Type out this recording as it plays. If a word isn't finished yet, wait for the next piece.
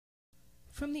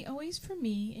From the Always For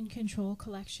Me in Control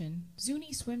collection,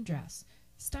 Zuni Swimdress,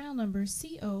 style number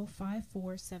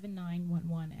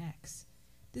CO5479-11X.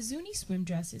 The Zuni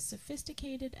swimdress is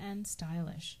sophisticated and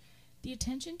stylish. The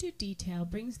attention to detail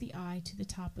brings the eye to the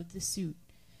top of the suit.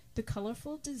 The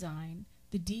colorful design,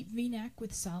 the deep V-neck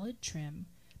with solid trim,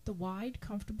 the wide,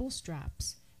 comfortable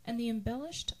straps, and the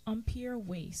embellished empire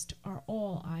waist are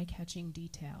all eye-catching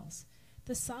details.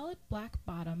 The solid black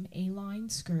bottom A-line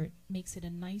skirt makes it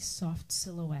a nice soft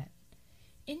silhouette.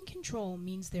 In Control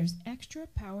means there's extra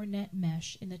power net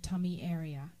mesh in the tummy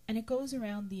area, and it goes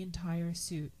around the entire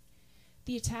suit.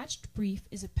 The attached brief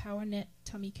is a power net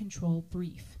tummy control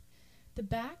brief. The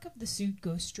back of the suit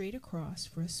goes straight across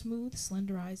for a smooth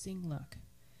slenderizing look.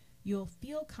 You'll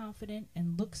feel confident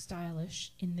and look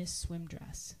stylish in this swim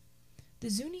dress.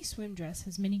 The Zuni swim dress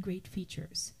has many great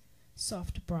features: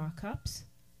 soft bra cups,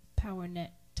 power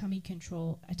net tummy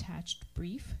control attached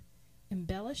brief,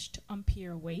 embellished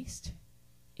empire waist.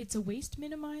 It's a waist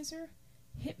minimizer,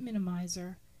 hip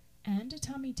minimizer, and a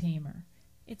tummy tamer.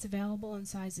 It's available in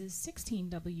sizes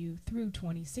 16W through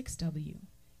 26W,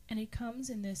 and it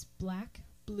comes in this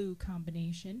black-blue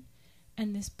combination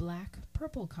and this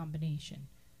black-purple combination.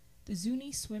 The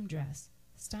Zuni swim dress,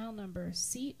 style number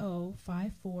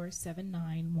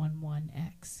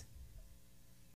CO5479-11X.